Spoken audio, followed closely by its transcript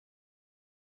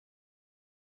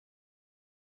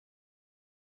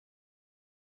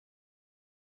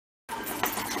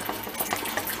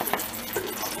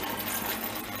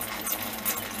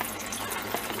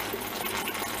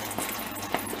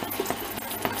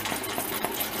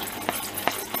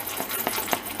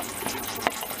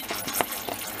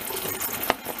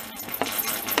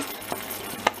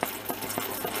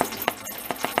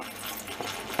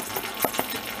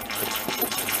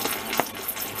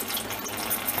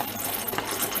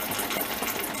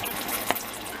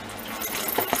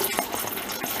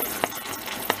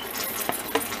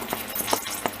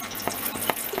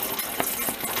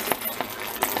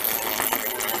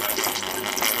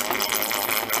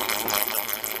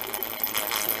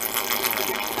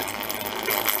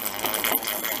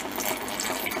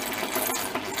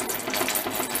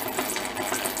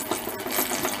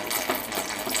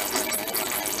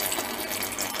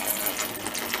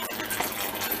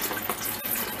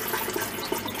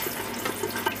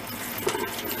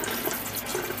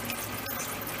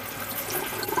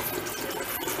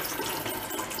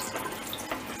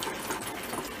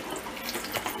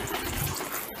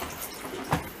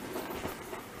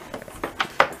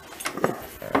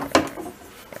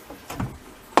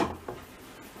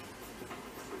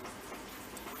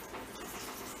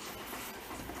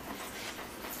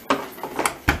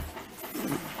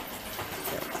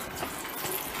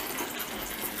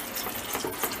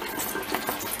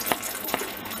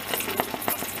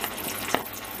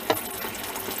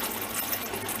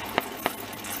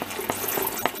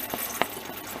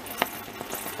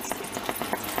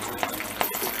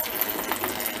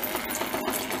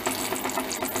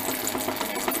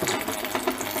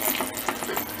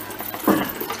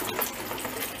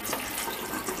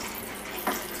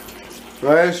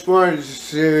I just wanted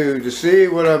to see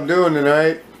what I'm doing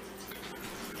tonight.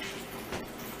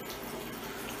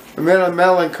 I'm in a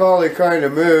melancholy kind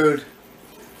of mood,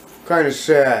 kind of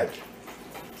sad.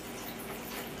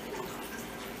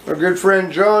 Our good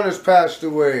friend John has passed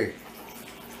away.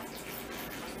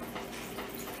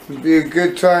 It'd be a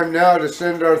good time now to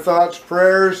send our thoughts,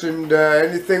 prayers, and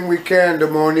anything we can to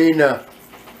Monina.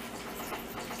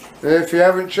 And if you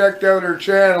haven't checked out her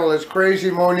channel, it's Crazy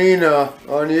Monina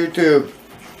on YouTube.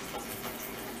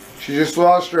 She just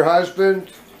lost her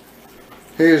husband.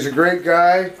 He is a great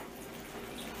guy.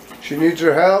 She needs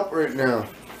her help right now.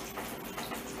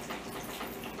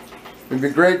 It'd be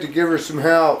great to give her some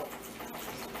help.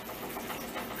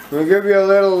 I'll give you a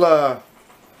little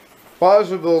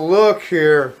possible look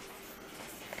here.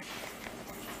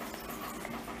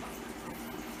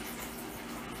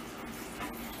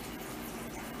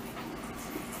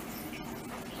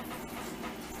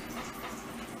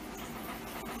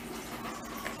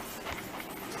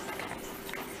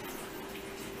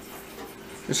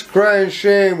 It's a crying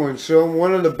shame when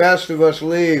one of the best of us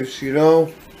leaves, you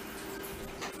know.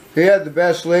 He had the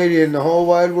best lady in the whole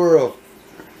wide world.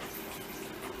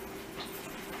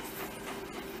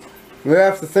 We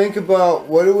have to think about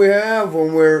what do we have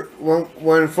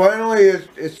when finally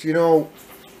it's you know,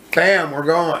 bam, we're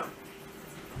gone.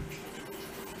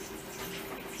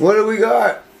 What do we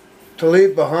got to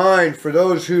leave behind for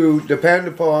those who depend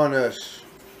upon us?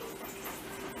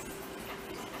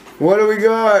 What do we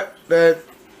got that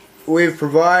we've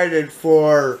provided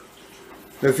for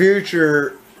the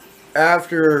future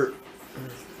after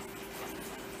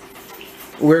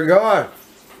we're gone?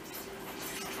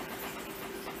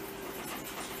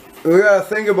 We gotta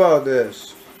think about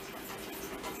this.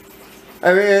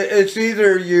 I mean, it's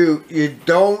either you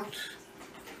don't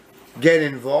get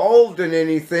involved in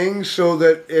anything, so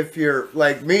that if you're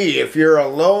like me, if you're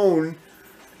alone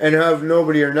and have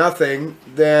nobody or nothing,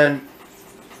 then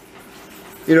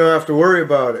you don't have to worry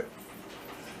about it.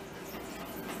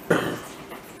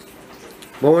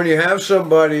 But when you have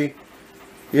somebody,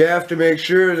 you have to make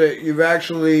sure that you've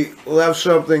actually left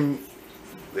something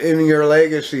in your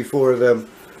legacy for them.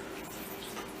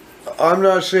 I'm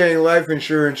not saying life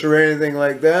insurance or anything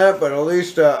like that, but at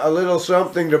least a little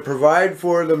something to provide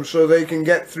for them so they can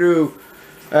get through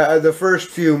the first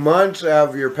few months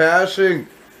of your passing,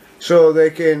 so they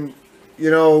can,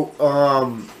 you know,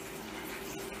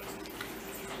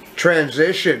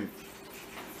 transition.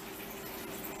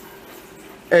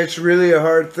 It's really a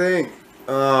hard thing.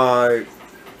 I've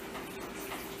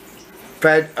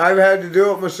had to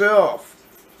do it myself.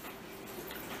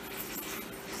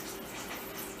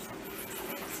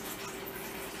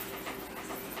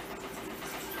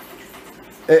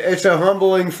 It's a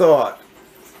humbling thought,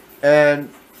 and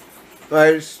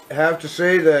I just have to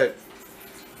say that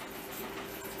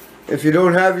if you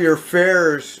don't have your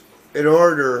affairs in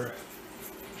order,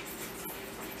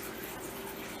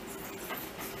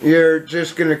 you're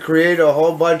just going to create a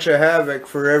whole bunch of havoc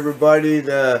for everybody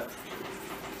to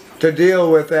deal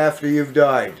with after you've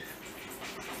died.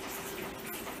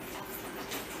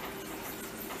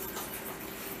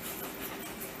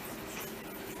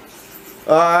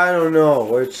 I don't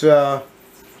know. It's a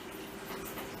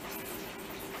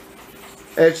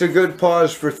good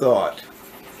pause for thought.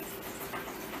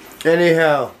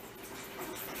 Anyhow,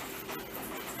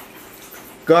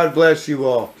 God bless you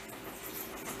all.